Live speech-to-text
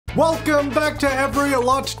Welcome back to Every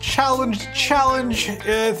Lot Challenge.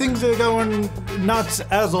 Things are going nuts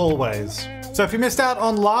as always. So if you missed out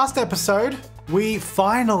on last episode, we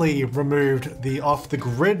finally removed the off the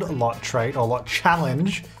grid lot trait or lot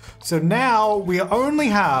challenge. So now we only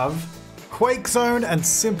have Quake Zone and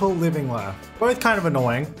Simple Living left. Both kind of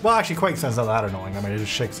annoying. Well, actually Quake Zone's not that annoying. I mean, it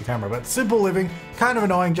just shakes the camera, but Simple Living, kind of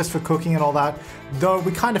annoying just for cooking and all that. Though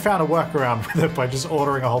we kind of found a workaround with it by just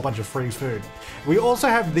ordering a whole bunch of free food. We also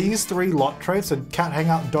have these three lot traits, so cat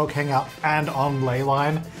hangout, dog hangout, and on ley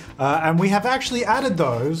line. And we have actually added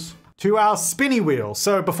those to our spinny wheel.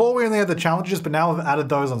 So before we only had the challenges, but now we've added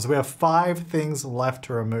those on. So we have 5 things left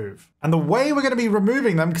to remove. And the way we're gonna be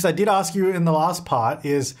removing them, because I did ask you in the last part,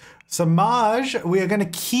 is Samaj, we are gonna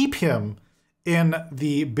keep him in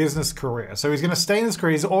the business career. So he's gonna stay in this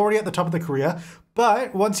career. He's already at the top of the career,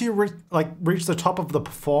 but once you reach the top of the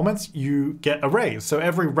performance, you get a raise. So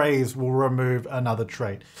every raise will remove another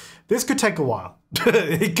trait. This could take a while.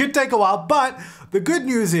 It could take a while, but the good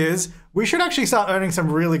news is we should actually start earning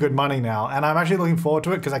some really good money now. And I'm actually looking forward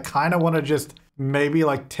to it because I kind of want to just maybe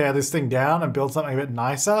like tear this thing down and build something a bit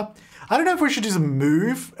nicer. I don't know if we should just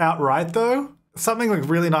move outright though. Something like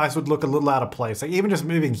really nice would look a little out of place. Like even just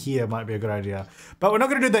moving here might be a good idea, but we're not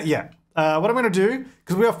going to do that yet. What I'm going to do,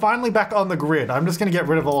 because we are finally back on the grid, I'm just going to get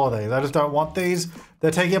rid of all of these. I just don't want these. They're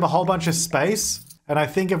taking up a whole bunch of space. And I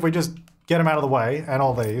think if we just get them out of the way and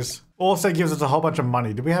all these, also gives us a whole bunch of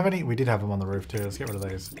money. Did we have any? We did have them on the roof too. Let's get rid of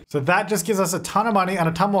these. So that just gives us a ton of money and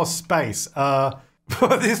a ton more space.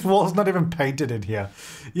 This wall's not even painted in here.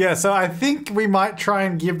 Yeah, so I think we might try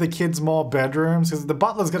and give the kids more bedrooms because the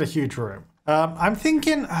butler's got a huge room. I'm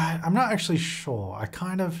thinking, I'm not actually sure.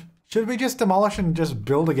 Should we just demolish and just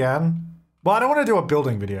build again? Well, I don't want to do a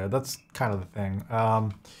building video. That's kind of the thing.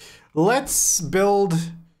 Let's build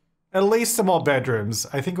at least some more bedrooms.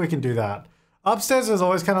 I think we can do that. Upstairs is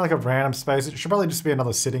always kind of like a random space. It should probably just be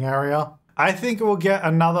another sitting area. I think we'll get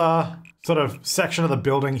another sort of section of the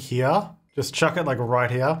building here. Just chuck it like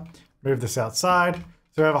right here. Move this outside.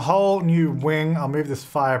 So we have a whole new wing. I'll move this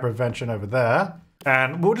fire prevention over there.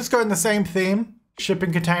 And we'll just go in the same theme,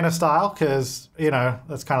 shipping container style, because, you know,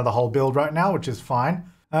 that's kind of the whole build right now, which is fine.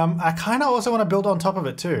 I kind of also want to build on top of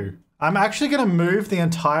it too. I'm actually going to move the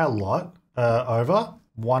entire lot over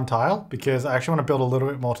one tile because I actually want to build a little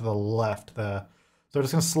bit more to the left there. So I'm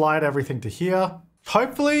just going to slide everything to here.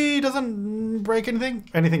 Hopefully it doesn't break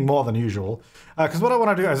anything more than usual. Because what I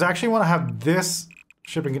want to do is I actually want to have this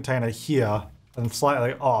shipping container here and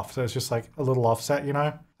slightly off. So it's just like a little offset, you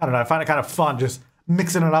know? I don't know, I find it kind of fun just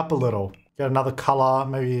mixing it up a little. Get another color,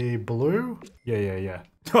 maybe blue? Yeah.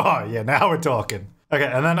 Oh yeah, now we're talking. Okay,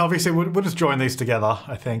 and then obviously we'll just join these together,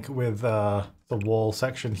 I think, with the wall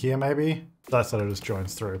section here maybe. That's what it just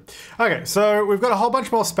joins through. Okay, so we've got a whole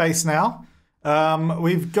bunch more space now.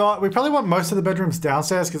 We probably want most of the bedrooms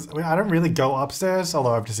downstairs because I don't really go upstairs,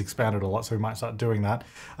 although I've just expanded a lot, so we might start doing that.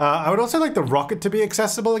 I would also like the rocket to be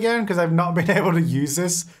accessible again because I've not been able to use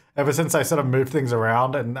this ever since I sort of moved things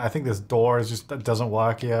around, and I think this door is just, that doesn't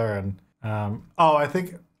work here, and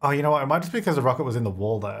you know what, it might just be because the rocket was in the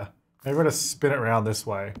wall there. Maybe we're gonna spin it around this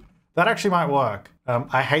way. That actually might work.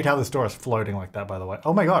 I hate how this door is floating like that, by the way.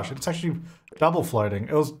 Oh my gosh, it's actually double floating.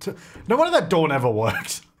 It was, no wonder that door never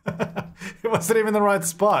worked. It wasn't even the right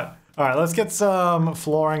spot. All right, let's get some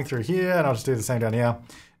flooring through here, and I'll just do the same down here.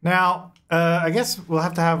 Now, I guess we'll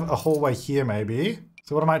have to have a hallway here maybe.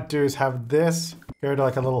 So what I might do is have this go to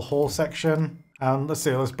like a little hall section. Let's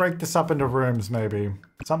see, let's break this up into rooms maybe.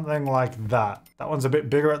 Something like that. That one's a bit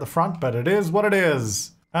bigger at the front, but it is what it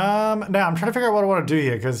is. Now I'm trying to figure out what I want to do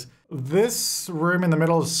here because this room in the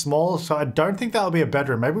middle is small, so I don't think that'll be a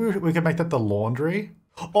bedroom. Maybe we could make that the laundry.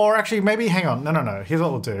 Or actually, maybe, hang on. No. Here's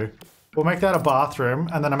what we'll do. We'll make that a bathroom,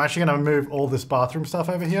 and then I'm actually going to move all this bathroom stuff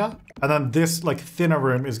over here. And then this, like, thinner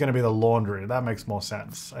room is going to be the laundry. That makes more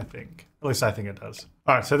sense, I think. At least I think it does.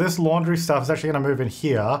 All right, so this laundry stuff is actually going to move in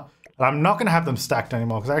here. And I'm not going to have them stacked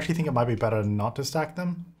anymore, because I actually think it might be better not to stack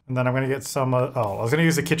them. And then I'm going to get some, I was going to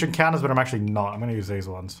use the kitchen counters, but I'm actually not. I'm going to use these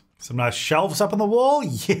ones. Some nice shelves up on the wall.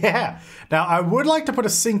 Yeah. Now, I would like to put a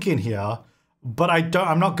sink in here. But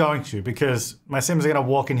I'm not going to because my Sims are going to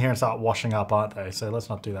walk in here and start washing up, aren't they? So let's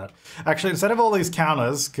not do that. Actually, instead of all these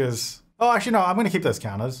counters, because... Oh, actually, no, I'm going to keep those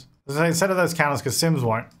counters. Instead of those counters, because Sims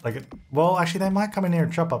won't. Well, actually, they might come in here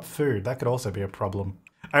and chop up food. That could also be a problem.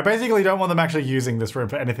 I basically don't want them actually using this room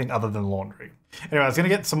for anything other than laundry. Anyway, I was going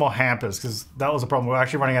to get some more hampers because that was a problem. We're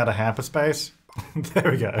actually running out of hamper space.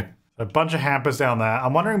 There we go. A bunch of hampers down there.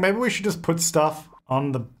 I'm wondering, maybe we should just put stuff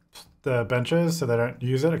on the benches so they don't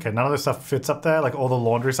use it. Okay, none of this stuff fits up there. Like all the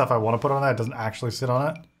laundry stuff I want to put on there doesn't actually sit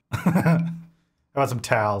on it. How about some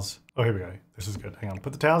towels? Oh, here we go. This is good. Hang on.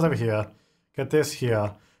 Put the towels over here. Get this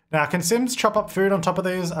here. Now, can Sims chop up food on top of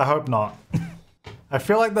these? I hope not. I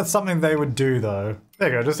feel like that's something they would do, though. There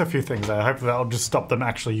you go. Just a few things there. Hopefully that'll just stop them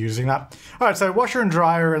actually using that. All right, so washer and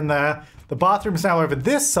dryer in there. The bathroom's now over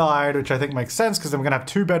this side, which I think makes sense because then we're going to have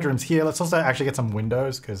 2 bedrooms here. Let's also actually get some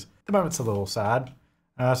windows because at the moment it's a little sad.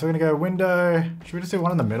 So we're going to go window. Should we just do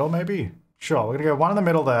one in the middle, maybe? Sure, we're going to go one in the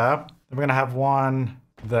middle there. Then we're going to have one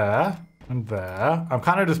there and there. I'm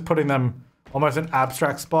kind of just putting them almost in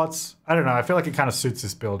abstract spots. I don't know. I feel like it kind of suits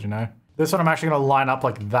this build, you know? This one I'm actually going to line up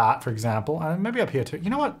like that, for example. And maybe up here too. You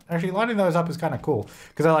know what? Actually, lining those up is kind of cool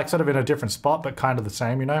because they're like sort of in a different spot, but kind of the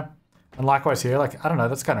same, you know? And likewise here, like, I don't know.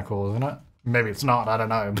 That's kind of cool, isn't it? Maybe it's not. I don't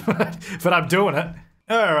know. But I'm doing it.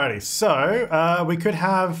 Alrighty. So we could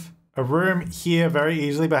have a room here very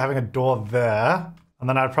easily by having a door there. And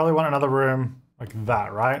then I'd probably want another room like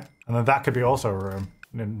that, right? And then that could be also a room.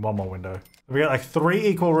 And then one more window. We got like 3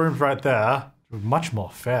 equal rooms right there. Much more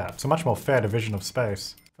fair. It's a much more fair division of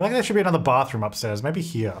space. I feel like there should be another bathroom upstairs. Maybe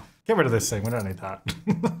here. Get rid of this thing. We don't need that.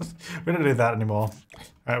 We don't need that anymore.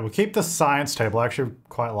 All right, we'll keep the science table. I actually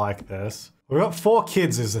quite like this. We've got 4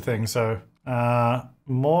 kids is the thing, so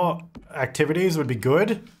more activities would be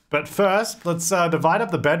good. But first, let's divide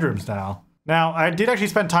up the bedrooms now. Now, I did actually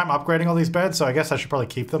spend time upgrading all these beds, so I guess I should probably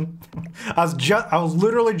keep them. I was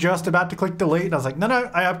literally just about to click delete, and I was like, no,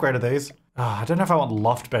 I upgraded these. Oh, I don't know if I want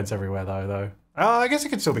loft beds everywhere, though. I guess it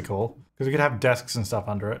could still be cool, because we could have desks and stuff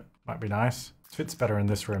under it. Might be nice. It fits better in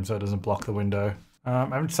this room, so it doesn't block the window. I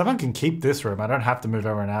mean, someone can keep this room. I don't have to move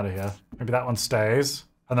everyone out of here. Maybe that one stays.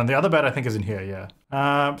 And then the other bed, I think, is in here,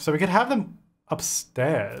 yeah. So we could have them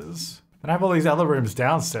upstairs. And have all these other rooms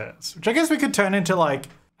downstairs, which I guess we could turn into, like,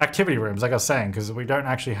 activity rooms, like I was saying, because we don't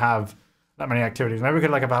actually have that many activities. Maybe we could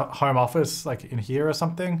like have a home office like in here or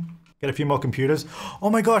something. Get a few more computers. Oh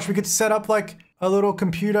my gosh, we could set up like a little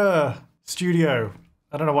computer studio.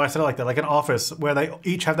 I don't know why I said it like that, like an office where they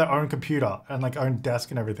each have their own computer and like own desk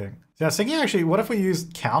and everything. So I was thinking actually, what if we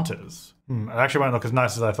used counters? It actually won't look as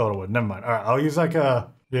nice as I thought it would. Never mind. All right, I'll use like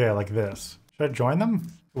like this. Should I join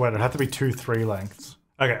them? Wait, it'd have to be 2 3 lengths.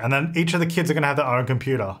 Okay, and then each of the kids are gonna have their own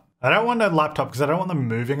computer. I don't want a laptop because I don't want them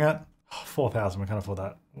moving it. Oh, 4,000, we can't afford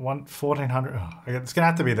that. 1,400, okay, it's gonna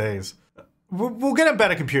have to be these. We'll get a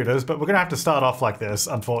better computers, but we're gonna have to start off like this,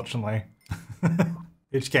 unfortunately.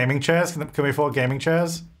 Each gaming chairs, can we afford gaming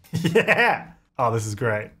chairs? Yeah! Oh, this is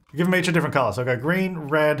great. Give them each a different color. So I'll go green,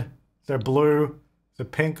 red, so blue, so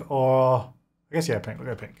pink or, I guess yeah, pink, we'll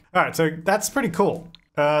go pink. All right, so that's pretty cool.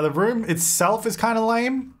 The room itself is kind of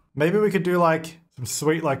lame. Maybe we could do like some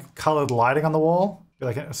sweet like colored lighting on the wall.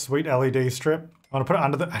 Like a sweet LED strip. I want to put it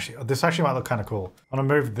under the, actually, this actually might look kind of cool. I want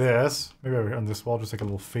to move this, maybe over on this wall, just like a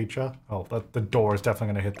little feature. Oh, the door is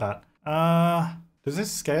definitely going to hit that. Does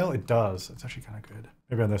this scale? It does. It's actually kind of good.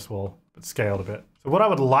 Maybe on this wall, but scaled a bit. So what I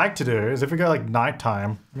would like to do is if we go like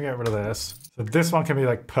nighttime, let me get rid of this. So this one can be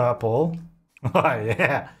like purple. Oh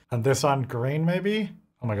yeah. And this one green maybe?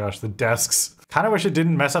 Oh my gosh, the desks. Kind of wish it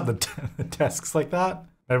didn't mess up the desks like that.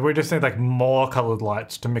 Maybe we just need like more colored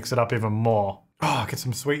lights to mix it up even more. Oh, get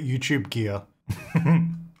some sweet YouTube gear.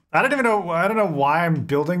 I don't know why I'm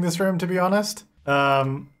building this room, to be honest.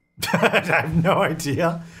 I have no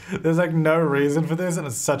idea. There's like no reason for this and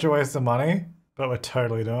it's such a waste of money, but we're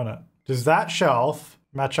totally doing it. Does that shelf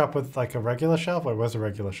match up with like a regular shelf? Wait, where's a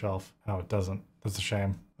regular shelf? Oh, it doesn't. That's a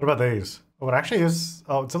shame. What about these? Oh, it actually is,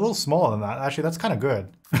 oh, it's a little smaller than that. Actually, that's kind of good.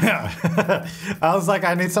 I was like,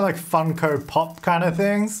 I need some like Funko Pop kind of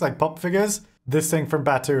things, like pop figures. This thing from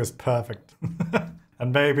Batuu is perfect.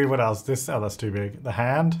 And maybe what else? This, oh, that's too big. The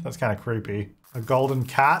hand, that's kind of creepy. A golden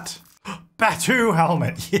cat. Batuu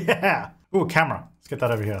helmet, yeah. Ooh, camera. Let's get that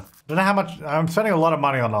over here. I don't know how much, I'm spending a lot of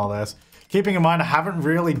money on all this. Keeping in mind, I haven't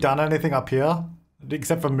really done anything up here,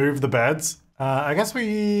 except for move the beds. I guess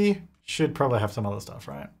we should probably have some other stuff,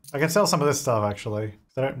 right? I can sell some of this stuff, actually,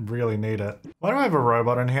 because I don't really need it. Why do I have a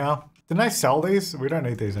robot in here? Didn't I sell these? We don't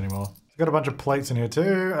need these anymore. I've got a bunch of plates in here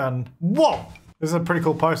too, and whoa! This is a pretty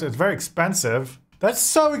cool poster. It's very expensive. That's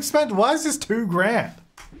so expensive. Why is this $2,000?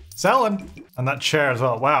 Selling. And that chair as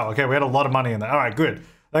well. Wow, okay, we had a lot of money in there. All right, good.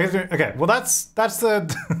 Okay, well that's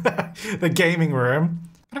the the gaming room.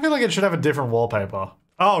 I feel like it should have a different wallpaper.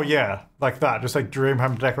 Oh yeah, like that. Just like Dream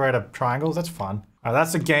Home Decorator triangles. That's fun. All right,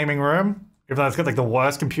 that's the gaming room. Even though it's got like the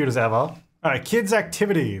worst computers ever. All right, kids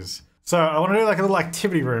activities. So I want to do like a little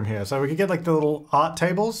activity room here. So we could get like the little art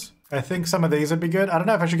tables. I think some of these would be good. I don't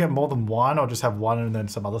know if I should get more than one or just have one and then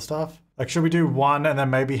some other stuff. Like, should we do one and then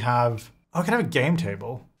maybe have, oh, I can have a game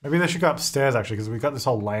table. Maybe they should go upstairs actually, because we've got this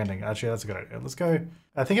whole landing. Actually, that's a good idea. Let's go.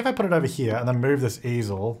 I think if I put it over here and then move this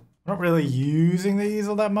easel, I'm not really using the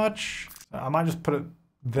easel that much. I might just put it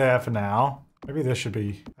there for now. Maybe this should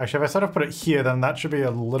be... Actually, if I sort of put it here, then that should be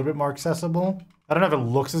a little bit more accessible. I don't know if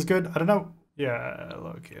it looks as good. I don't know. Yeah,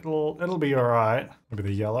 look, it'll be all right. Maybe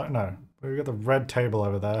the yellow? No, we've got the red table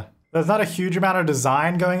over there. There's not a huge amount of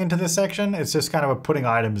design going into this section. It's just kind of putting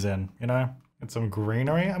items in, you know? And some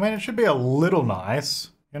greenery. I mean, it should be a little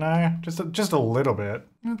nice, you know? Just a little bit.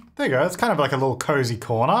 There you go. It's kind of like a little cozy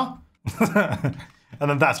corner. And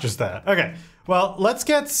then that's just there. Okay, well, let's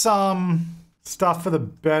get some stuff for the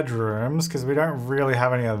bedrooms because we don't really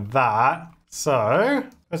have any of that. So,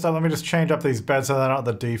 first up, let me just change up these beds so they're not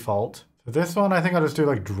the default. So this one, I think I'll just do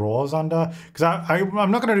like drawers under because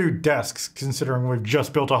I'm not going to do desks considering we've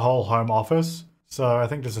just built a whole home office. So I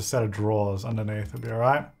think just a set of drawers underneath would be all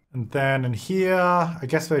right. And then in here, I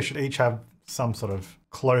guess they should each have some sort of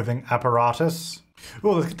clothing apparatus.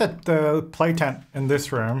 Oh, let's get the play tent in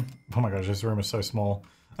this room. Oh my gosh, this room is so small.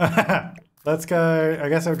 Let's go, I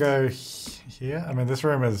guess I'll go here. I mean, this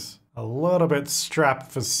room is a little bit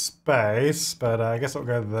strapped for space, but I guess I'll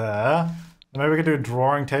go there. And maybe we could do a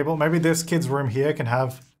drawing table. Maybe this kid's room here can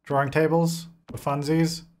have drawing tables for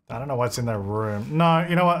funsies. I don't know what's in their room. No,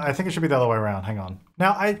 you know what? I think it should be the other way around. Hang on.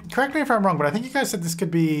 Now, correct me if I'm wrong, but I think you guys said this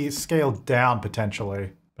could be scaled down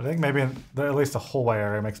potentially. But I think maybe at least the hallway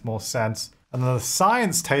area makes more sense. And then the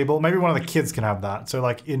science table, maybe one of the kids can have that. So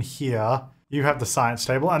like in here, you have the science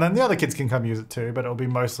table, and then the other kids can come use it too, but it'll be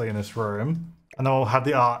mostly in this room. And then we'll have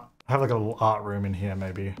the art, have like a little art room in here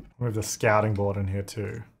maybe. Move the scouting board in here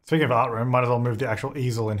too. Speaking of art room, might as well move the actual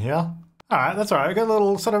easel in here. All right, that's all right. We got a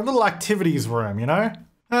little sort of little activities room, you know?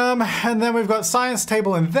 And then we've got science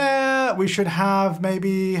table in there. We should have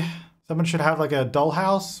maybe, someone should have like a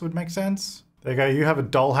dollhouse would make sense. There you go, you have a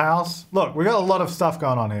dollhouse. Look, we got a lot of stuff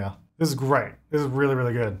going on here. This is great. This is really,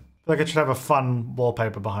 really good. I feel like it should have a fun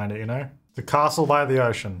wallpaper behind it, you know? The castle by the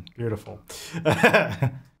ocean. Beautiful.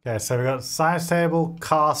 Okay, so we got science table,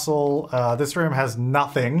 castle. This room has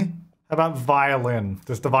nothing. How about violin?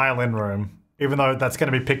 Just the violin room. Even though that's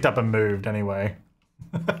going to be picked up and moved anyway.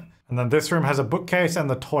 And then this room has a bookcase and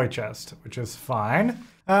the toy chest, which is fine.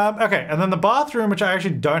 Okay, and then the bathroom, which I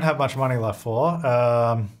actually don't have much money left for.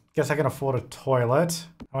 Guess I can afford a toilet.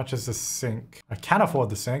 How much is the sink? I can afford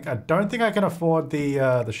the sink. I don't think I can afford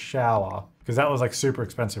the shower because that was like super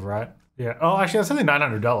expensive, right? Yeah. Oh, actually, that's only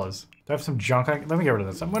 $900. Do I have some junk? Let me get rid of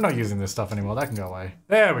this. We're not using this stuff anymore. That can go away.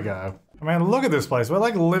 There we go. I mean, look at this place. We're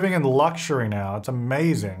like living in luxury now. It's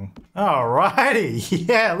amazing. Alrighty.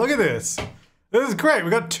 Yeah, look at this. This is great.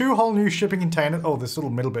 We got 2 whole new shipping containers. Oh, this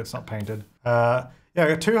little middle bit's not painted. Yeah, I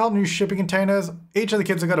got 2 whole new shipping containers. Each of the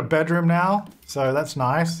kids have got a bedroom now, so that's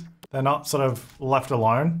nice. They're not sort of left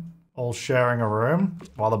alone, all sharing a room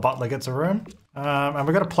while the butler gets a room. And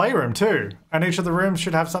we got a playroom too. And each of the rooms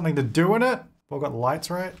should have something to do in it. We've got lights,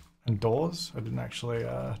 right? And doors. I didn't actually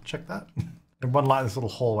check that. And one light in this little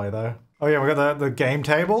hallway though. Oh yeah, we got the game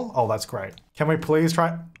table. Oh, that's great. Can we please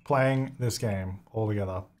try playing this game all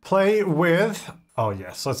together? Play with... Oh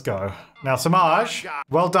yes, let's go. Now Samaj,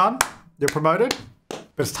 well done. You're promoted. But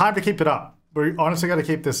it's time to keep it up. We honestly got to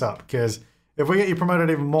keep this up because if we get you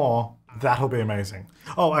promoted even more, that'll be amazing.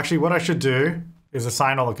 Oh, actually what I should do is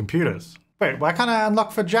assign all the computers. Wait, why can't I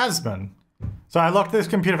unlock for Jasmine? So I locked this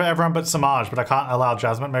computer for everyone but Samaj, but I can't allow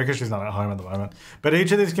Jasmine, maybe because she's not at home at the moment. But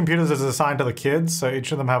each of these computers is assigned to the kids, so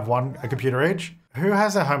each of them have a computer each. Who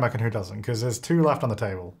has their homework and who doesn't? Because there's 2 left on the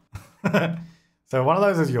table. So one of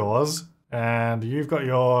those is yours, and you've got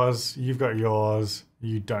yours, you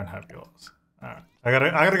don't have yours. All right. I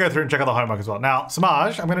gotta go through and check out the homework as well. Now,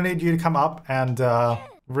 Samaj, I'm gonna need you to come up and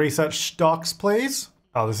research stocks, please.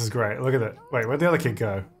 Oh, this is great. Look at it. Wait, where'd the other kid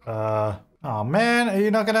go? Oh man, are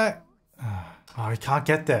you not gonna... Oh, he can't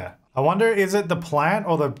get there. I wonder, is it the plant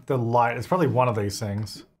or the light? It's probably one of these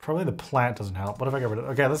things. Probably the plant doesn't help. What if I get rid of...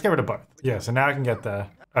 Okay, let's get rid of both. Yeah, so now I can get there.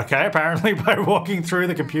 Okay, apparently by walking through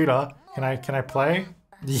the computer. Can I play?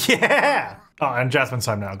 Yeah! Oh, and Jasmine's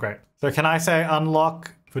home now. Great. So can I say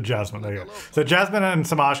unlock for Jasmine? There you go. So Jasmine and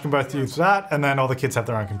Samaj can both use that, and then all the kids have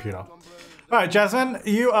their own computer. All right, Jasmine,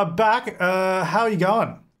 you are back. How are you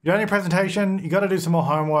going? You got any presentation? You got to do some more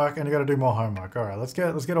homework, and you got to do more homework. All right, let's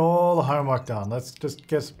get all the homework done. Let's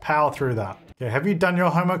just power through that. Okay, have you done your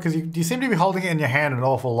homework? Because you seem to be holding it in your hand an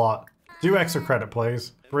awful lot. Do extra credit,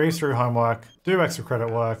 please. Breeze through homework. Do extra credit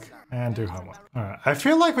work. And do homework. All right. I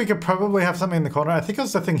feel like we could probably have something in the corner. I think it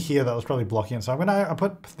was the thing here that was probably blocking it. So I'll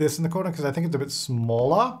put this in the corner because I think it's a bit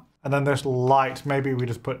smaller. And then there's light. Maybe we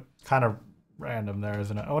just put kind of random there,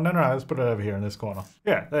 isn't it? Oh, no. Let's put it over here in this corner.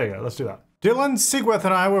 Yeah, there you go. Let's do that. Dylan Sigworth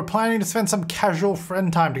and I were planning to spend some casual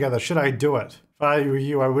friend time together. Should I do it? If I were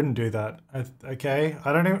you, I wouldn't do that. Okay?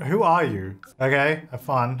 I don't even... Who are you? Okay, have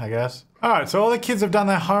fun, I guess. Alright, so all the kids have done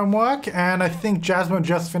their homework, and I think Jasmine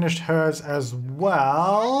just finished hers as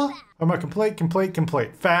well. Homework complete, complete,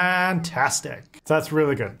 complete. Fantastic. So that's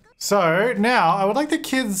really good. So now I would like the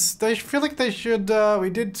kids, they feel like they should, we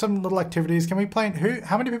did some little activities. Can we play,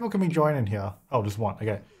 how many people can we join in here? Oh, just one,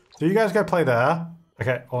 okay. So you guys go play there.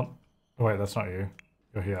 Okay, oh wait, that's not you.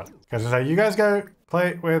 You're here. Okay, so you guys go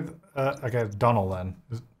play with, okay, Donald then.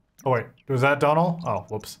 Oh wait, was that Donald? Oh,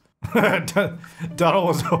 whoops. Donald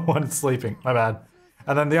was the one sleeping, my bad.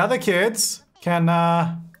 And then the other kids can,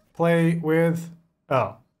 play with,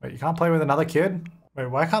 oh, wait, you can't play with another kid? Wait,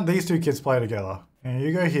 why can't these two kids play together? And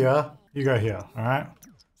you go here, all right?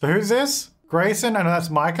 So who's this? Grayson, and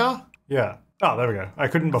that's Micah? Yeah. Oh, there we go. I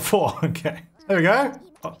couldn't before, okay. There we go.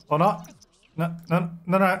 Oh, or not?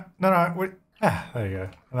 No, wait. Ah, there you go.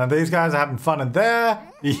 And then these guys are having fun in there.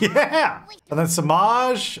 Yeah! And then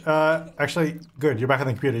Samaj, actually, good, you're back on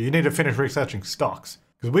the computer. You need to finish researching stocks.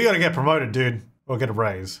 Because we gotta get promoted, dude. Or get a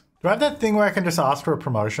raise. Do I have that thing where I can just ask for a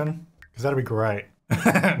promotion? Because that'd be great.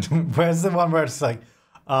 Where's the one where it's like,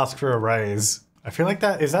 ask for a raise? I feel like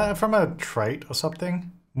that, is that from a trait or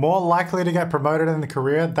something? More likely to get promoted in the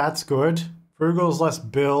career, that's good. Frugal's less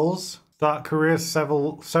bills. Start career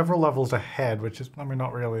several levels ahead, which is, I mean,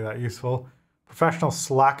 not really that useful. Professional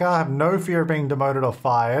slacker, have no fear of being demoted or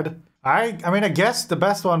fired. I mean, I guess the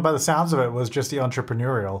best one by the sounds of it was just the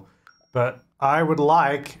entrepreneurial. But I would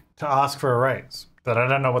like to ask for a raise, but I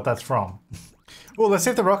don't know what that's from. Well, let's see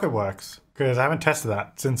if the rocket works, because I haven't tested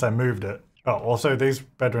that since I moved it. Oh, also these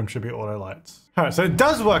bedrooms should be auto lights. All right, so it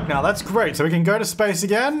does work now. That's great. So we can go to space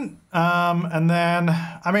again. And then,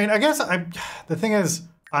 I mean, I guess the thing is,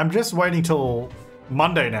 I'm just waiting till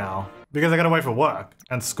Monday now because I gotta wait for work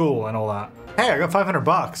and school and all that. Hey, I got 500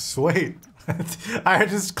 bucks. Sweet. I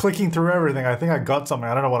was just clicking through everything. I think I got something.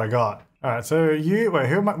 I don't know what I got. All right, so wait,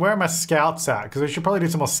 where are my scouts at? Because we should probably do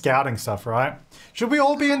some more scouting stuff, right? Should we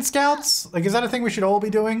all be in scouts? Like, is that a thing we should all be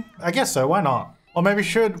doing? I guess so. Why not? Or maybe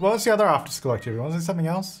what's the other after school activity? Was there something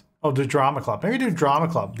else? Oh, do drama club. Maybe do drama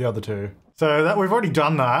club, the other two. So that we've already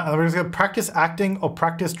done that. And then we're just gonna practice acting or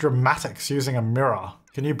practice dramatics using a mirror.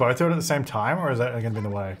 Can you both do it at the same time, or is that gonna be in the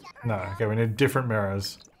way? No, okay, we need different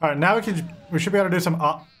mirrors. All right, now we should be able to do some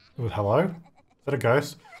art. Ooh, hello? Is that a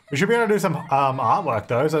ghost? We should be able to do some artwork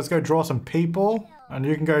though. So let's go draw some people, and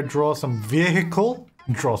you can go draw some vehicle.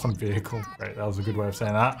 Draw some vehicle. Great, that was a good way of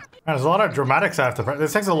saying that. And there's a lot of dramatics I have to practice.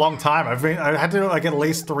 This takes a long time. I had to do it like at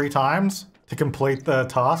least 3 times to complete the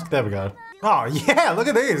task. There we go. Oh yeah, look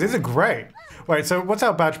at these. These are great. Wait, so what's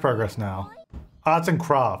our badge progress now? Arts and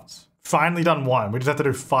crafts. Finally done 1. We just have to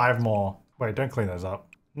do 5 more. Wait, don't clean those up.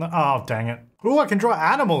 No, oh, dang it. Ooh, I can draw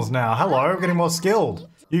animals now. Hello, I'm getting more skilled.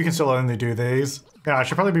 You can still only do these. Yeah, I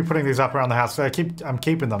should probably be putting these up around the house. So I'm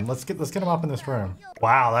keeping them. Let's get them up in this room.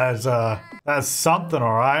 Wow, that's something,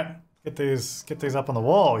 all right. Get these up on the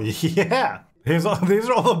wall. Yeah. These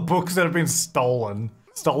are all the books that have been stolen.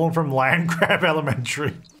 Stolen from Landgrab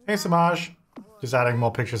Elementary. Hey, Samaj. Just adding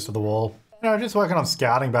more pictures to the wall. You know, just working on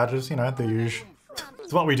scouting badges, you know, the usual.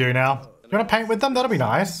 It's what we do now. You want to paint with them? That'll be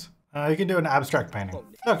nice. You can do an abstract painting.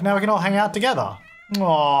 Look, now we can all hang out together.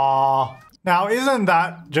 Aww. Now, isn't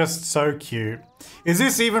that just so cute? Is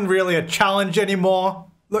this even really a challenge anymore?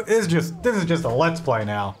 Look, this is just a let's play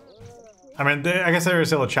now. I mean, I guess there is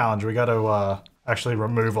still a challenge. We got to actually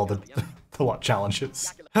remove all the what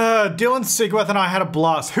challenges. Dylan Sigworth and I had a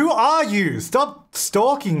blast. Who are you? Stop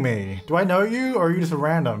stalking me. Do I know you, or are you just a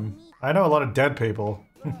random? I know a lot of dead people.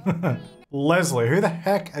 Leslie, who the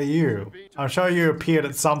heck are you? I'm sure you appeared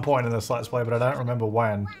at some point in this Let's Play, but I don't remember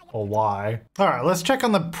when or why. All right, let's check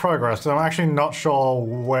on the progress, because I'm actually not sure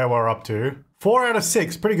where we're up to. 4 out of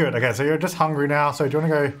 6, pretty good. Okay, so you're just hungry now, so do you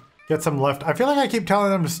want to go get some left? I feel like I keep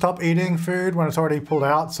telling them to stop eating food when it's already pulled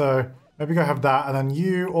out, so maybe go have that. And then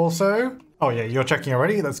you also, oh yeah, you're checking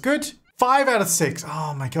already, that's good. 5 out of 6,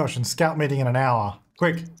 oh my gosh, and scout meeting in an hour.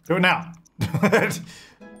 Quick, do it now.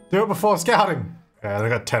 Do it before scouting. Yeah, they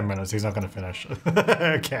got 10 minutes. He's not going to finish.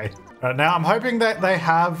 Okay. Right, now I'm hoping that they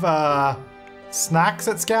have snacks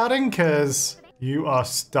at scouting, because you are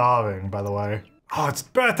starving, by the way. Oh, it's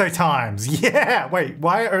birthday times. Yeah. Wait,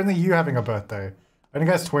 why are only you having a birthday? Are you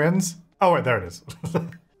guys twins? Oh, wait, there it is.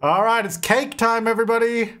 All right, it's cake time,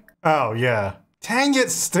 everybody. Oh, yeah. Dang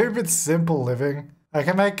it, stupid simple living. I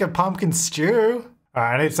can make a pumpkin stew. All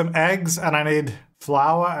right, I need some eggs, and I need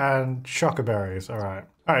flour and chocoberries. All right.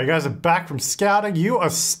 All right, you guys are back from scouting. You are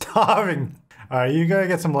starving. All right, you go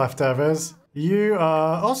get some leftovers. You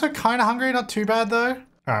are also kind of hungry, not too bad though. All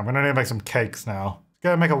right, I'm gonna need to make some cakes now.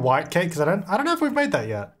 Go make a white cake, because I don't know if we've made that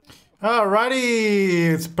yet.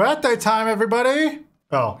 Alrighty, it's birthday time, everybody.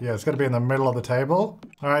 Oh, yeah, it's gonna be in the middle of the table.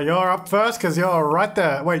 All right, you're up first because you're right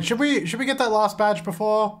there. Wait, should we get that last badge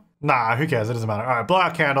before? Nah, who cares? It doesn't matter. All right, blow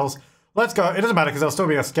out candles. Let's go. It doesn't matter because they'll still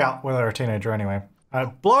be a scout when they're a teenager anyway. All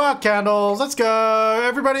right, blow out candles. Let's go.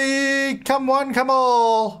 Everybody, come one, come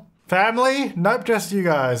all. Family? Nope, just you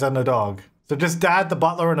guys and the dog. So just dad, the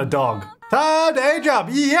butler, and a dog. Time to age up.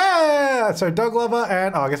 Yeah! So dog lover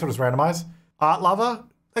and, oh, I guess we'll just randomize. Art lover?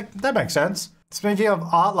 That makes sense. Speaking of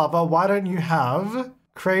art lover, why don't you have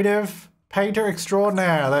creative painter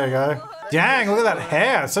extraordinaire? There you go. Dang, look at that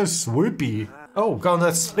hair. So swoopy. Oh, got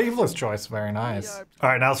the sleeveless choice. Very nice. All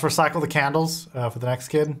right, now let's recycle the candles for the next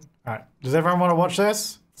kid. All right, does everyone want to watch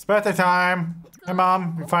this? It's birthday time. Hey,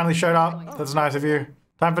 Mom, you finally showed up. That's nice of you.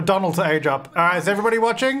 Time for Donald to age up. All right, is everybody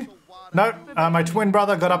watching? Nope, my twin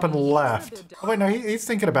brother got up and left. Oh, wait, no, he's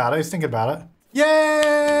thinking about it. He's thinking about it.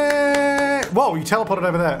 Yay! Whoa, you teleported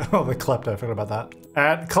over there. Oh, the Klepto, I forgot about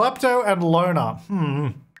that. Klepto and Loner.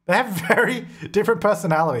 They have very different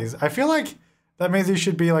personalities. I feel like that means you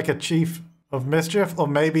should be like a chief of mischief, or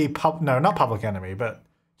maybe no, not public enemy, but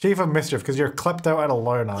chief of mischief, because you're a Klepto and a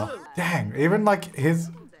Loner. Dang, even like his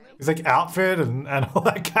like outfit and all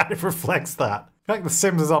that kind of reflects that. I feel like The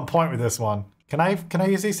Sims is on point with this one. Can I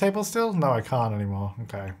use these tables still? No, I can't anymore.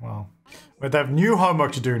 Okay, well, they have new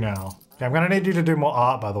homework to do now. Okay, I'm gonna need you to do more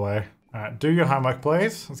art, by the way. All right, do your homework,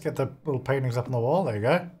 please. Let's get the little paintings up on the wall. There you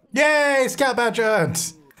go. Yay, scout badge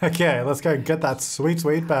earned. Okay, let's go get that sweet,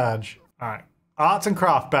 sweet badge. All right, arts and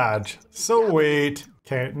craft badge. Sweet.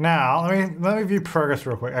 Okay, now let me view progress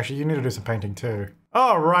real quick. Actually, you need to do some painting too.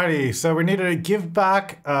 Alrighty, so we need to give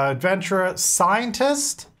back adventurer,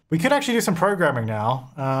 scientist. We could actually do some programming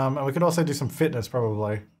now, and we could also do some fitness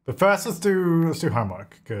probably. But first, let's do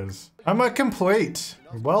homework, because homework complete.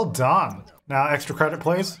 Well done. Now, extra credit,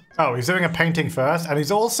 please. Oh, he's doing a painting first, and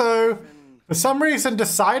he's also, for some reason,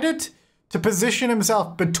 decided to position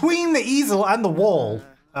himself between the easel and the wall,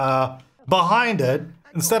 behind it,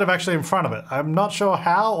 instead of actually in front of it. I'm not sure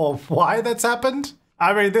how or why that's happened.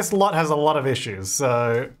 I mean, this lot has a lot of issues,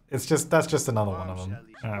 so that's just another one of them.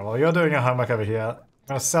 All right, well, you're doing your homework over here.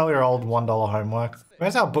 I'm gonna sell your old $1 homework.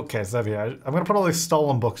 Where's our bookcase? Over here. I'm gonna put all these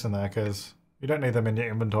stolen books in there because you don't need them in your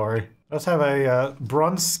inventory. Let's have a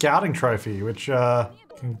bronze scouting trophy, which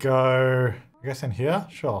can go, I guess, in here?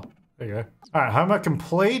 Sure. There you go. All right, homework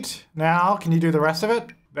complete. Now, can you do the rest of it?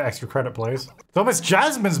 The extra credit, please. It's almost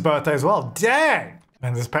Jasmine's birthday as well. Dang!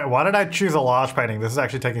 And this why did I choose a large painting? This is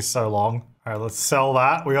actually taking so long. All right, let's sell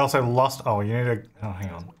that. We also lost, oh, you need to, oh,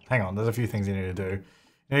 hang on. There's a few things you need to do. You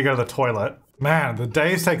need to go to the toilet. Man, the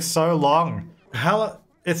days take so long.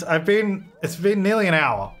 It's been nearly an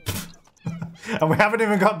hour. And we haven't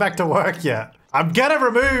even got back to work yet. I'm gonna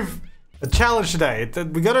remove a challenge today.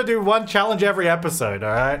 We gotta do one challenge every episode,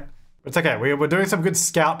 all right? It's okay, we're doing some good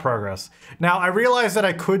scout progress. Now, I realized that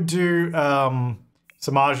I could do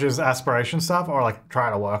Samaj's aspiration stuff, or like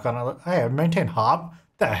try to work on it. Hey, maintain harm?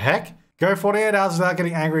 The heck? Go 48 hours without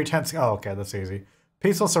getting angry, tense. Oh, okay, that's easy.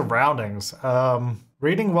 Peaceful surroundings.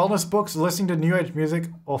 Reading wellness books, listening to new age music,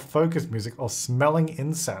 or focus music, or smelling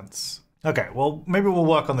incense. Okay, well, maybe we'll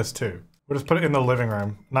work on this too. We'll just put it in the living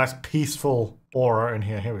room. Nice peaceful aura in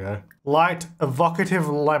here. Here we go. Light, evocative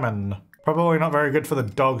lemon. Probably not very good for the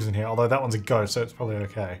dogs in here, although that one's a ghost, so it's probably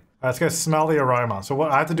okay. All right, let's go smell the aroma. So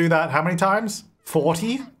what, I have to do that how many times?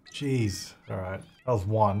 40? Jeez. All right, that was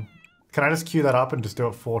 1. Can I just queue that up and just do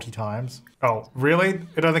it 40 times? Oh, really?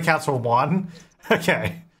 It only counts for 1?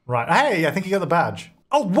 Okay. Right. Hey, I think you got the badge.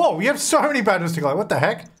 Oh, whoa, you have so many badges to collect. What the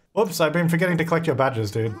heck? Whoops, I've been forgetting to collect your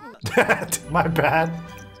badges, dude. My bad.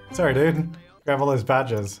 Sorry, dude. Grab all those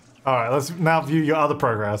badges. All right, let's now view your other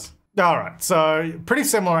progress. All right, so pretty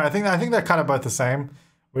similar. I think they're kind of both the same.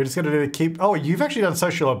 We're just gonna do keep. Oh, you've actually done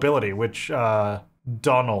social ability, which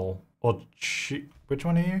Donald or which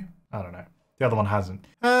one are you? I don't know. The other one hasn't.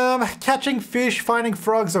 Catching fish, finding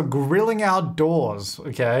frogs, or grilling outdoors.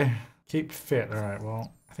 Okay. Keep fit. All right.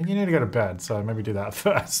 Well, I think you need to go to bed, so maybe do that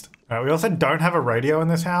first. All right. We also don't have a radio in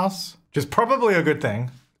this house, which is probably a good thing.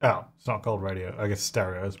 Oh, it's not called radio. I guess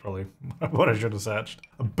stereo is probably what I should have searched.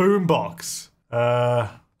 A boombox.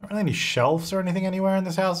 Not really any shelves or anything anywhere in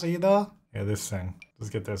this house either. Yeah, this thing. Let's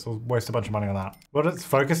get this. We'll waste a bunch of money on that. What is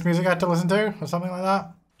focus music I have to listen to or something like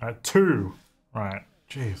that? All right, 2. Right.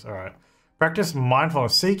 Jeez. All right. Practice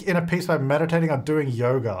mindfulness. Seek inner peace by meditating or doing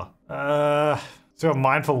yoga. Do a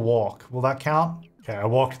mindful walk. Will that count? Okay, I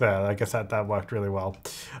walked there. I guess that worked really well.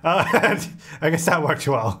 I guess that worked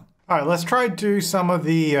well. All right, let's try to do some of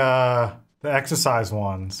the exercise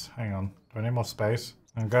ones. Hang on. Do I need more space?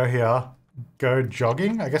 And go here. Go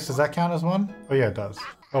jogging? I guess, does that count as one? Oh yeah, it does.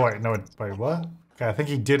 Oh wait, no, wait, what? Okay, I think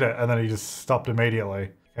he did it and then he just stopped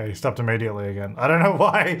immediately. Okay, he stopped immediately again. I don't know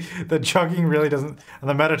why the jogging really doesn't, and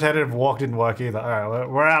the meditative walk didn't work either. All right,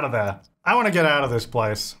 we're out of there. I want to get out of this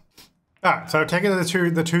place. All right, so taking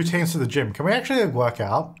the two teams to the gym. Can we actually work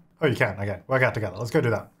out? Oh, you can. Okay, work out together. Let's go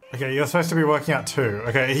do that. Okay, you're supposed to be working out too.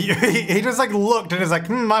 Okay, he just like looked and is like,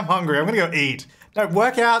 I'm hungry. I'm gonna go eat. No,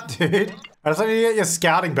 work out, dude. I just want you to get your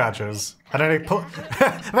scouting badges. I don't know,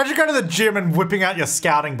 imagine going to the gym and whipping out your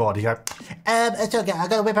scouting board. You go, it's okay. I'm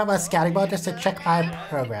gonna whip out my scouting board just to check my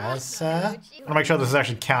progress. I want to make sure this is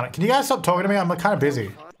actually counted. Can you guys stop talking to me? I'm kind of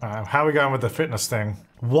busy. How are we going with the fitness thing?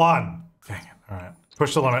 1. Dang it. All right.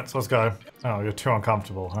 Push the limits. Let's go. Oh, you're too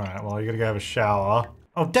uncomfortable. All right. Well, you gotta go have a shower.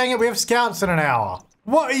 Oh, dang it. We have scouts in an hour.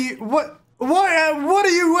 What are you? What are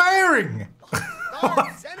you wearing?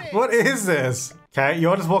 What is this? Okay,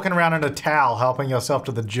 you're just walking around in a towel helping yourself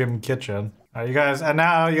to the gym kitchen. All right, you guys, and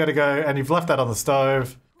now you gotta go, and you've left that on the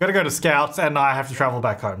stove. You gotta go to scouts, and I have to travel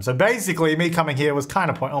back home. So basically, me coming here was kind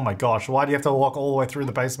of point. Oh my gosh, why do you have to walk all the way through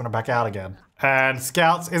the basement and back out again? And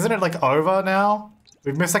scouts, isn't it like over now?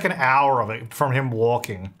 We've missed like an hour of it from him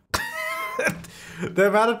walking. The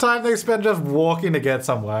amount of time they spend just walking to get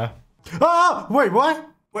somewhere. Oh, wait, what?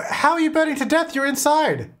 How are you burning to death? You're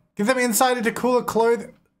inside. Give them inside into cooler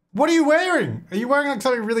clothing. What are you wearing? Are you wearing like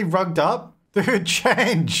something really rugged up? Dude,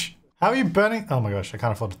 change. How are you burning? Oh my gosh, I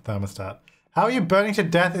can't afford a thermostat. How are you burning to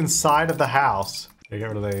death inside of the house? Okay, get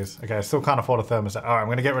rid of these. Okay, I still can't afford a thermostat. All right, I'm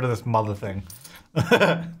gonna get rid of this mother thing.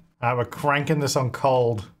 All right, we're cranking this on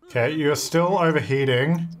cold. Okay, you're still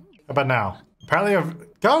overheating. How about now? Apparently,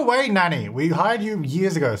 go away, nanny. We hired you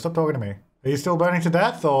years ago. Stop talking to me. Are you still burning to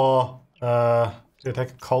death or, should I take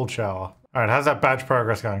a cold shower? All right, how's that badge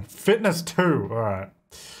progress going? Fitness 2, all right.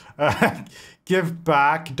 Give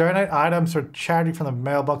back, donate items for charity from the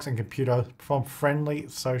mailbox and computer, perform friendly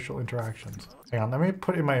social interactions. Hang on, let me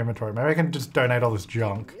put it in my inventory. Maybe I can just donate all this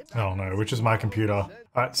junk. I don't know, which is my computer. All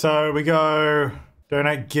right, so we go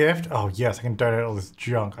donate gift. Oh yes, I can donate all this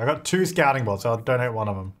junk. I got 2 scouting boards, so I'll donate one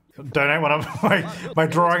of them. Donate one of my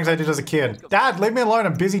drawings I did as a kid. Dad, leave me alone,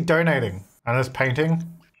 I'm busy donating. And this painting,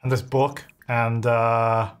 and this book, and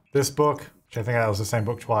this book, which I think that was the same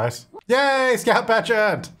book twice. Yay, scout badge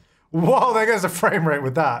earned! Whoa, there goes the frame rate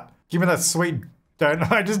with that. Give me that sweet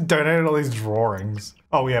I just donated all these drawings.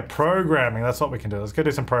 Oh yeah, programming, that's what we can do. Let's go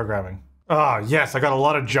do some programming. Oh yes, I got a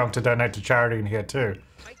lot of junk to donate to charity in here too.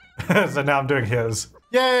 So now I'm doing his.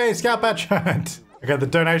 Yay, scout badge earned! Okay, the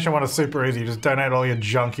donation one is super easy. You just donate all your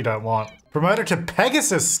junk you don't want. Promoted to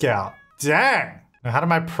Pegasus Scout. Dang! Now how did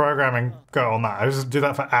my programming go on that? I just do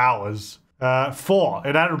that for hours. 4,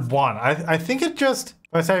 it added 1. I think it just,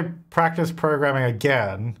 if I say practice programming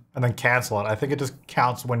again and then cancel it, I think it just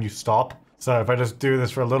counts when you stop. So if I just do this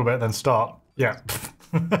for a little bit, then stop. Yeah.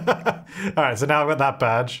 All right, so now I've got that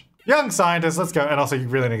badge. Young scientist, let's go. And also you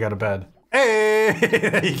really need to go to bed. Hey,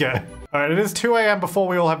 there you go. All right, it is 2 a.m. before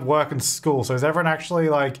we all have work and school. So is everyone actually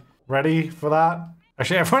like ready for that?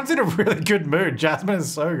 Actually, everyone's in a really good mood. Jasmine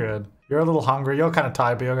is so good. You're a little hungry. You're kind of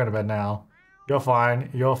tired, but you're going to bed now. You're fine.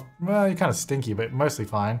 Well, you're kind of stinky, but mostly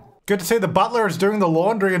fine. Good to see the butler is doing the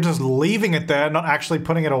laundry and just leaving it there, not actually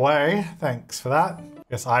putting it away. Thanks for that.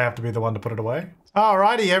 Guess I have to be the one to put it away.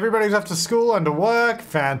 Alrighty, everybody's off to school and to work.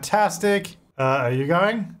 Fantastic. Are you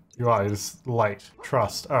going? You are, you're just late.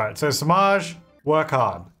 Trust. Alright, so Samaj, work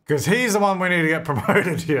hard. Because he's the one we need to get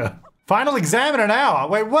promoted here. Final exam in an hour.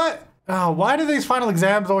 Wait, what? Oh, why do these final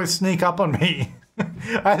exams always sneak up on me?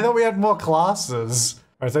 I thought we had more classes.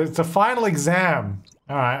 Alright, so it's a final exam.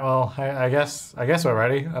 Alright, well, I guess we're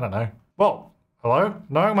ready. I don't know. Whoa, hello?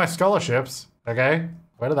 Knowing my scholarships. Okay,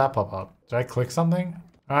 where did that pop up? Did I click something?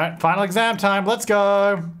 Alright, final exam time, let's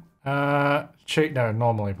go! Cheat, no,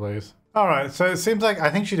 normally please. Alright, so it seems like,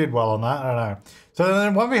 I think she did well on that, I don't know. So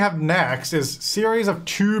then what we have next is series of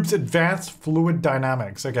tubes advanced fluid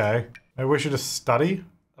dynamics, okay. Maybe we should just study?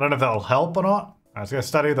 I don't know if that'll help or not. Alright, so go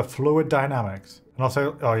study the fluid dynamics. And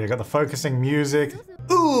also, oh, you got the focusing music.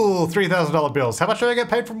 Ooh, $3,000 bills. How much do I get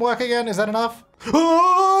paid from work again? Is that enough?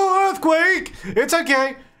 Oh, earthquake! It's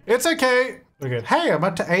okay. It's okay. We're good. Hey, I'm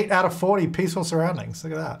up to 8 out of 40 peaceful surroundings.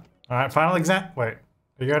 Look at that. All right, final exam. Wait, are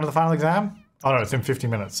you going to the final exam? Oh no, it's in 50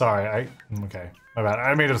 minutes. Sorry. Okay. My bad. I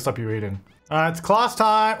didn't mean to stop you eating. All right, it's class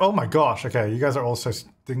time. Oh my gosh. Okay, you guys are all so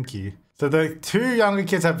stinky. So the 2 younger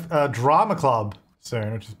kids have a drama club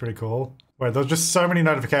soon, which is pretty cool. Wait, there's just so many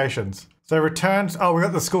notifications. So returned. Oh, we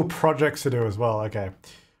got the school projects to do as well. Okay.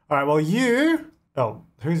 All right. Well, you. Oh,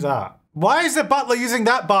 who's that? Why is the butler using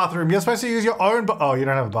that bathroom? You're supposed to use your own. Oh, you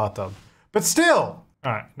don't have a bathtub. But still.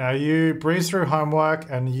 All right. Now you breeze through homework,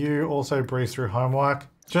 and you also breeze through homework.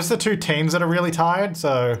 Just the 2 teams that are really tired.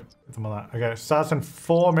 So get them on that. Okay. Starts in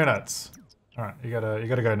 4 minutes. All right, you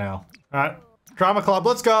gotta go now. All right, drama club,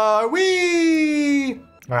 let's go. Whee! All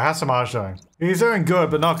right, how's Samaj doing? He's doing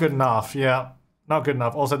good, but not good enough. Yeah, not good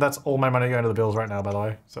enough. Also, that's all my money going to the bills right now, by the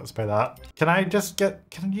way. So let's pay that.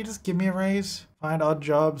 Can you just give me a raise? Find odd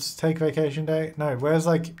jobs, take vacation day? No, where's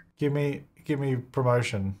like, give me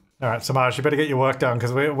promotion. All right, Samaj, you better get your work done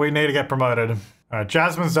because we need to get promoted. All right,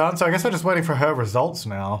 Jasmine's done, so I guess we're just waiting for her results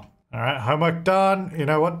now. All right, homework done. You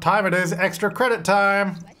know what time it is, extra credit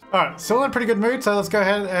time. All right, still in a pretty good mood, so let's go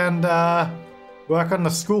ahead and work on the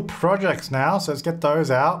school projects now. So let's get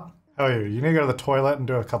those out. How are you? You need to go to the toilet and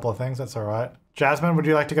do a couple of things, that's all right. Jasmine, would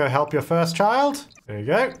you like to go help your first child? There you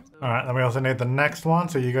go. All right, then we also need the next one,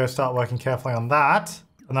 so you go start working carefully on that.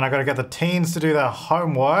 And then I gotta get the teens to do their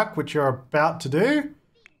homework, which you're about to do.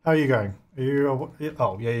 How are you going?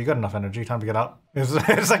 Oh, yeah, you got enough energy. Time to get up.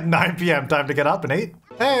 It's like 9 p.m. Time to get up and eat.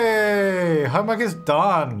 Hey, homework is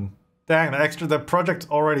done. Dang, the project's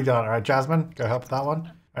already done. All right, Jasmine, go help with that one.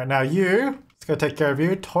 All right, now let's go take care of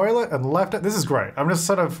you. Toilet and left it. This is great. I'm just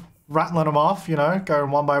sort of rattling them off, you know, going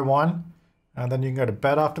one by one. And then you can go to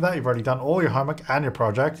bed after that. You've already done all your homework and your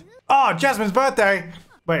project. Oh, Jasmine's birthday.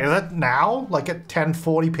 Wait, is that now? Like at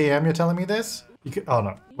 10:40 p.m. you're telling me this? Oh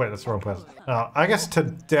no, wait, that's the wrong person. I guess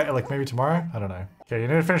today, like maybe tomorrow? I don't know. Okay, you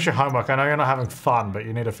need to finish your homework. I know you're not having fun, but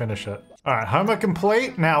you need to finish it. All right, homework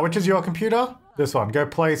complete. Now, which is your computer? This one. Go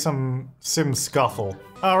play some Sim Scuffle.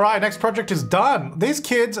 All right, next project is done. These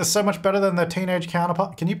kids are so much better than their teenage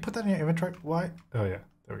counterpart. Can you put that in your inventory? Why? Oh yeah,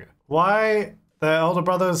 there we go. Why their older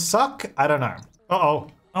brothers suck? I don't know. Uh-oh.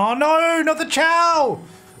 Oh no, not the Chow!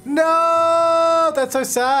 No, that's so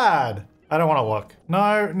sad. I don't want to look.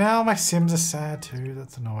 No, now my Sims are sad too.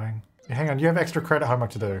 That's annoying. Yeah, hang on, you have extra credit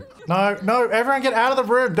homework to do. No, everyone get out of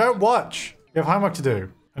the room. Don't watch. You have homework to do.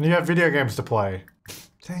 And you have video games to play.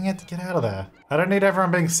 Dang it, get out of there. I don't need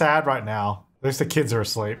everyone being sad right now. At least the kids are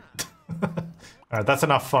asleep. Alright, that's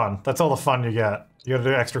enough fun. That's all the fun you get. You gotta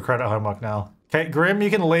do extra credit homework now. Okay, Grim, you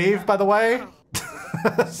can leave, by the way.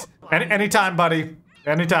 Anytime, buddy.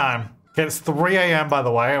 Anytime. Okay, it's 3 a.m. by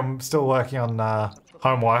the way. I'm still working on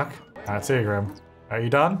homework. Alright, see you, Grim. Are you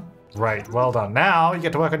done? Great, well done. Now you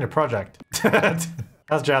get to work on your project.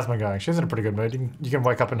 How's Jasmine going? She's in a pretty good mood. You can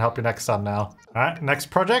wake up and help your next son now. Alright, next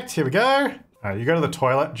project. Here we go. Alright, you go to the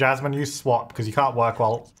toilet. Jasmine, you swap because you can't work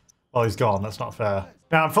while he's gone. That's not fair.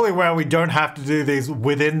 Now, I'm fully aware we don't have to do these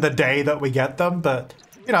within the day that we get them, but,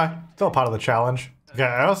 you know, it's all part of the challenge. Okay,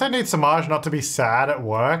 I also need Samaj not to be sad at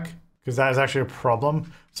work because that is actually a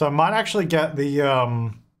problem. So I might actually get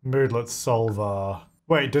the moodlet solver.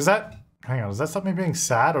 Wait, does that... Hang on, does that stop me being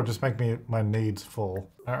sad or just make my needs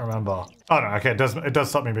full? I don't remember. Oh no, okay, it does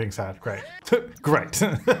stop me being sad. Great. Great.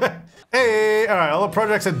 Hey, alright, all the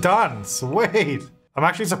projects are done. Sweet. I'm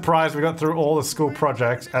actually surprised we got through all the school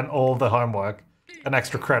projects and all the homework and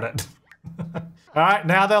extra credit. Alright,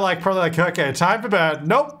 now they're like probably like, okay, time for bed.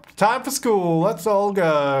 Nope, time for school. Let's all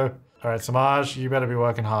go. Alright, Samaj, you better be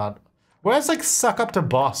working hard. Where's like suck up to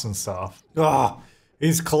boss and stuff? Oh,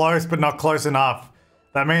 he's close but not close enough.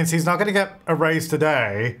 That means he's not going to get a raise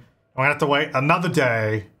today. I'm going to have to wait another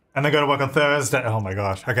day and then go to work on Thursday. Oh my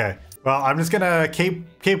gosh. Okay. Well, I'm just going to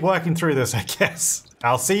keep working through this, I guess.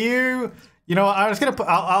 I'll see you. You know what? I'm just going to put,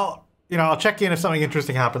 I'll check in if something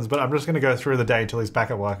interesting happens, but I'm just going to go through the day until he's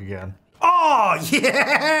back at work again. Oh,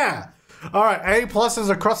 yeah. All right.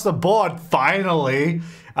 A+ across the board, finally.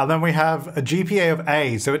 And then we have a GPA of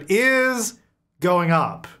A. So it is going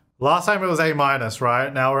up. Last time it was A-,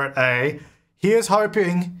 right? Now we're at A. Here's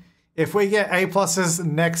hoping if we get A+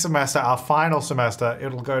 next semester, our final semester,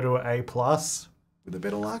 it'll go to an A+ with a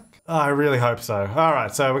bit of luck. Oh, I really hope so. All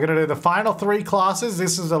right, so we're gonna do the final 3 classes.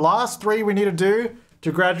 This is the last 3 we need to do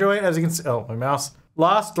to graduate. As you can see, oh, my mouse.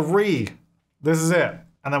 Last 3. This is it.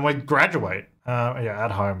 And then we graduate. Yeah,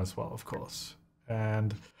 at home as well, of course.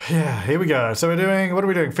 And yeah, here we go. So what are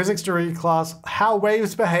we doing? Physics degree class, how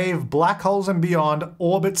waves behave, black holes and beyond,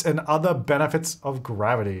 orbits and other benefits of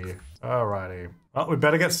gravity. Alrighty. Well, we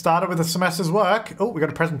better get started with the semester's work. Oh, we got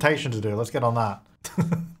a presentation to do. Let's get on that.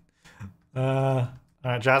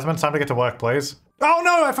 Alright, Jasmine, time to get to work, please. Oh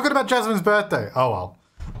no, I forgot about Jasmine's birthday. Oh well.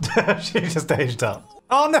 She just aged up.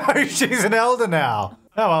 Oh no, she's an elder now.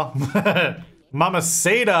 Oh well.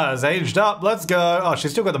 Mamacita's aged up. Let's go. Oh,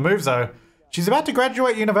 she's still got the moves though. She's about to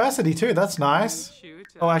graduate university too. That's nice.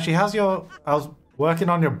 Oh, actually, I was working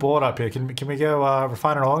on your board up here. Can we go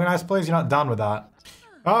refine and organize, please? You're not done with that.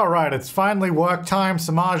 All right, it's finally work time.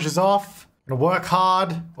 Samaj is off. Gonna work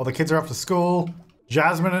hard while the kids are off to school.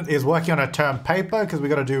 Jasmine is working on a term paper because we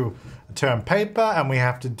got to do a term paper and we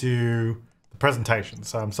have to do the presentation.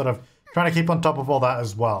 So I'm sort of trying to keep on top of all that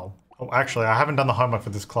as well. Oh, actually, I haven't done the homework for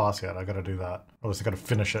this class yet. I gotta do that. Obviously, gotta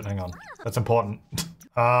finish it. Hang on. That's important.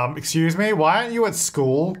 Excuse me? Why aren't you at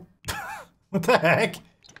school? What the heck?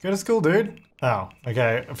 Go to school, dude. Oh,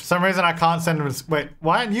 okay. For some reason, I can't send him to... Wait,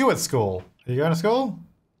 why aren't you at school? Are you going to school?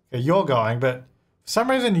 Okay, you're going, but for some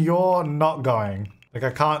reason, you're not going. Like, I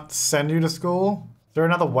can't send you to school. Is there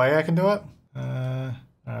another way I can do it?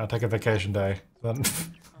 I'll take a vacation day. Then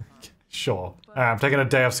sure. I'm taking a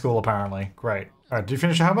day of school, apparently. Great. All right, did you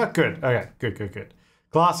finish your homework? Good. Okay, good.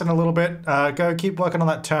 Class in a little bit. Go keep working on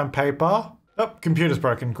that term paper. Oh, computer's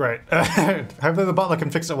broken. Great. Hopefully the butler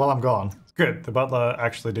can fix it while I'm gone. Good. The butler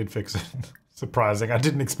actually did fix it. Surprising. I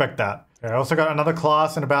didn't expect that. Okay, I also got another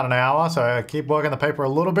class in about an hour, so I keep working the paper a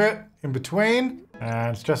little bit in between.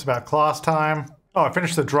 And it's just about class time. Oh, I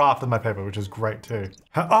finished the draft of my paper, which is great too.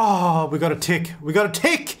 Oh, we got a tick. We got a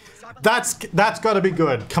tick! That's got to be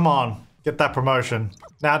good. Come on. Get that promotion.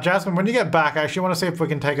 Now, Jasmine, when you get back, I actually want to see if we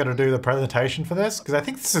can take her to do the presentation for this, because I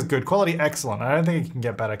think this is good. Quality excellent. I don't think it can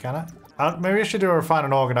get better, can it? Maybe I should do a refine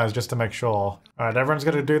and organize just to make sure. All right, everyone's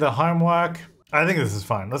got to do their homework. I think this is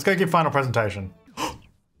fine. Let's go give final presentation.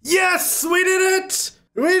 Yes, we did it!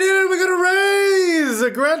 We did it! We got a raise!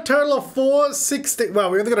 A grand total of 460.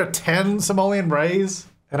 Well, we only got a 10 simoleon raise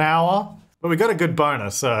an hour, but we got a good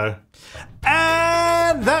bonus, so.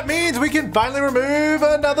 And that means we can finally remove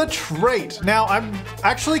another trait. Now, I'm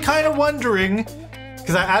actually kind of wondering,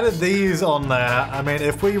 because I added these on there. I mean,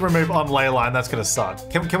 if we remove on ley line, that's gonna suck.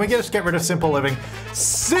 Can we just get rid of simple living?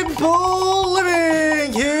 Simple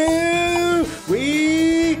living! Here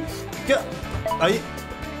we go. Are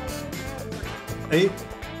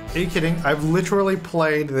you kidding? I've literally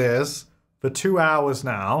played this for 2 hours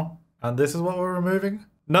now, and this is what we're removing?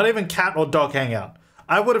 Not even cat or dog hangout.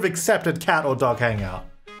 I would have accepted cat or dog hangout,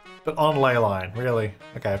 but on ley line, really?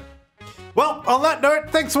 Okay. Well, on that note,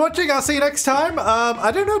 thanks for watching. I'll see you next time.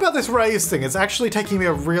 I don't know about this raise thing. It's actually taking me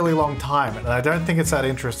a really long time, and I don't think it's that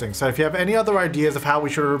interesting. So if you have any other ideas of how we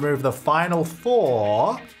should remove the final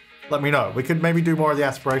 4, let me know. We could maybe do more of the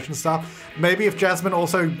aspiration stuff. Maybe if Jasmine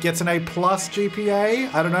also gets an A+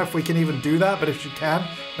 GPA. I don't know if we can even do that, but if she can,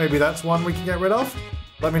 maybe that's one we can get rid of.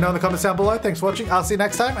 Let me know in the comments down below. Thanks for watching. I'll see you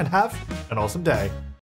next time, and have an awesome day.